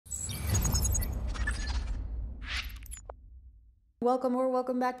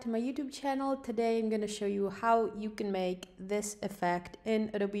Welcome back to my YouTube channel. Today I'm going to show you how you can make this effect in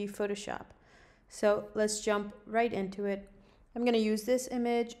Adobe Photoshop. So let's jump right into it. I'm going to use this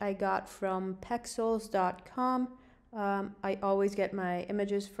image I got from pexels.com. I always get my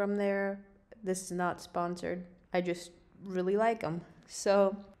images from there. This is not sponsored. I just really like them.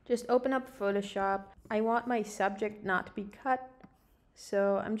 So just open up Photoshop. I want my subject not to be cut.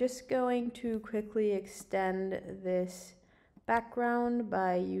 So I'm just going to quickly extend this background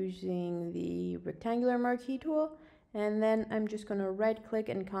by using the rectangular marquee tool, and then I'm just going to right click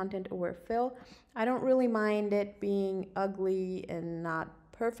and content aware fill. I don't really mind it being ugly and not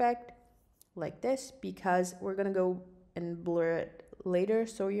perfect like this because we're going to go and blur it later,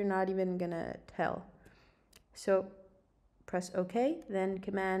 so you're not even going to tell. So press OK, then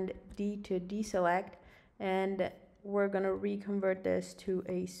Command D to deselect, and we're going to reconvert this to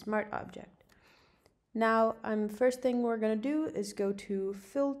a smart object. Now, first thing we're going to do is go to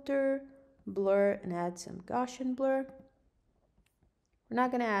Filter, Blur, and add some Gaussian blur. We're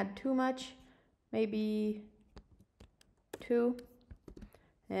not going to add too much, maybe 2.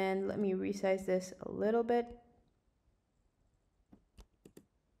 And let me resize this a little bit.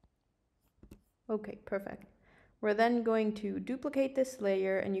 Okay, perfect. We're then going to duplicate this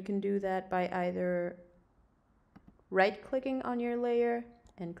layer, and you can do that by either right-clicking on your layer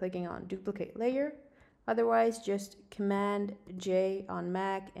and clicking on Duplicate Layer. Otherwise, just Command J on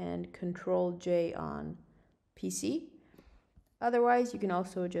Mac and Control J on PC. Otherwise, you can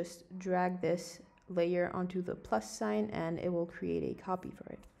also just drag this layer onto the plus sign and it will create a copy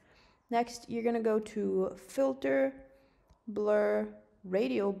for it. Next, you're going to go to Filter, Blur,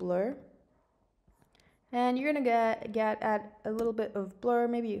 Radial Blur. And you're going to add a little bit of blur,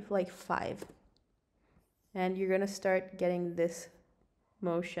 maybe like 5. And you're going to start getting this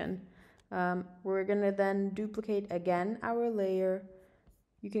motion. We're going to then duplicate again our layer.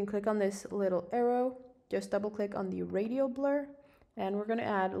 You can click on this little arrow, just double click on the radial blur, and we're going to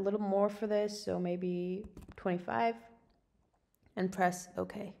add a little more for this, so maybe 25, and press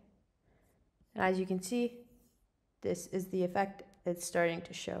OK. And as you can see, this is the effect it's starting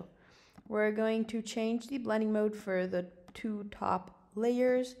to show. We're going to change the blending mode for the 2 top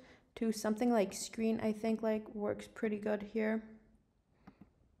layers to something like screen. I think works pretty good here.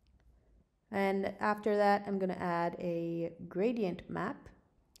 And after that, I'm going to add a gradient map,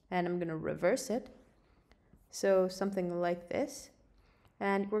 and I'm going to reverse it. So something like this.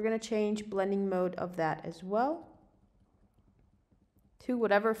 And we're going to change blending mode of that as well to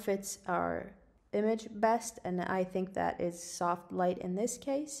whatever fits our image best. And I think that is soft light in this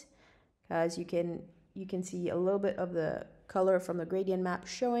case, because you can see a little bit of the color from the gradient map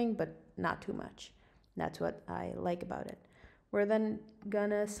showing, but not too much. That's what I like about it. We're then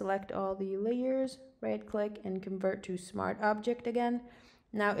gonna select all the layers, right click, and convert to smart object again.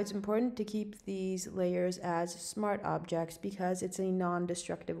 Now it's important to keep these layers as smart objects because it's a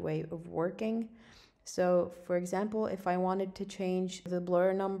non-destructive way of working. So for example, if I wanted to change the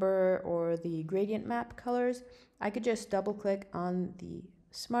blur number or the gradient map colors, I could just double click on the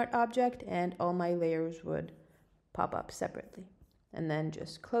smart object and all my layers would pop up separately. And then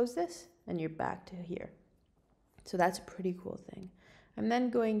just close this and you're back to here. So that's a pretty cool thing. I'm then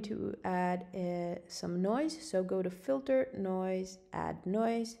going to add some noise. So go to Filter, Noise, Add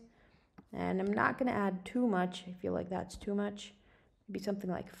Noise. And I'm not going to add too much. I feel like that's too much. Maybe something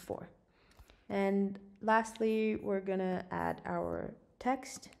like 4. And lastly, we're going to add our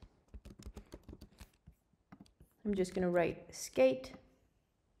text. I'm just going to write skate.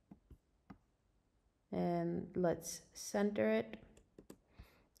 And let's center it.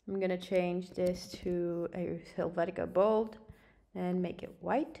 I'm going to change this to a Helvetica bold and make it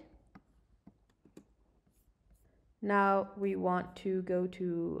white. Now we want to go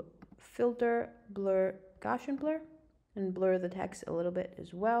to Filter, Blur, Gaussian blur, and blur the text a little bit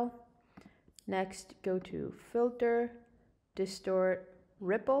as well. Next, go to Filter, Distort,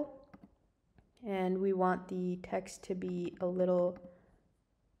 Ripple, and we want the text to be a little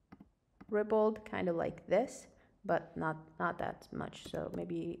rippled, kind of like this, but not that much, so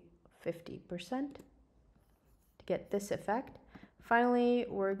maybe 50% to get this effect. Finally,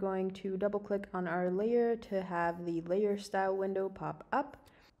 we're going to double click on our layer to have the layer style window pop up.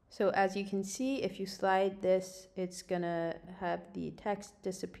 So as you can see, if you slide this, it's gonna have the text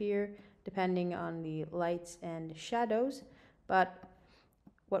disappear depending on the lights and shadows. But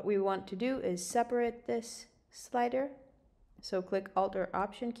what we want to do is separate this slider. So click Alt or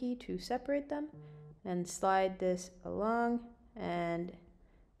Option key to separate them and slide this along and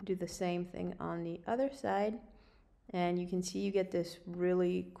do the same thing on the other side. And you can see you get this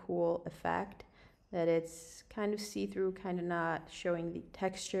really cool effect. that it's kind of see-through, kind of not showing the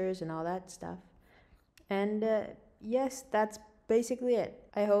textures and all that stuff. And yes, that's basically it.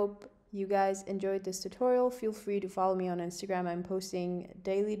 I hope you guys enjoyed this tutorial. Feel free to follow me on Instagram. I'm posting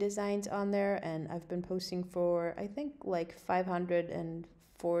daily designs on there, and I've been posting for I think like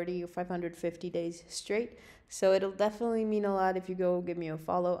 540 or 550 days straight. So it'll definitely mean a lot if you go give me a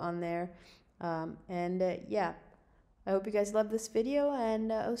follow on there. Yeah, I hope you guys love this video,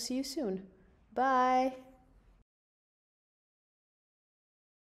 and I'll see you soon. Bye!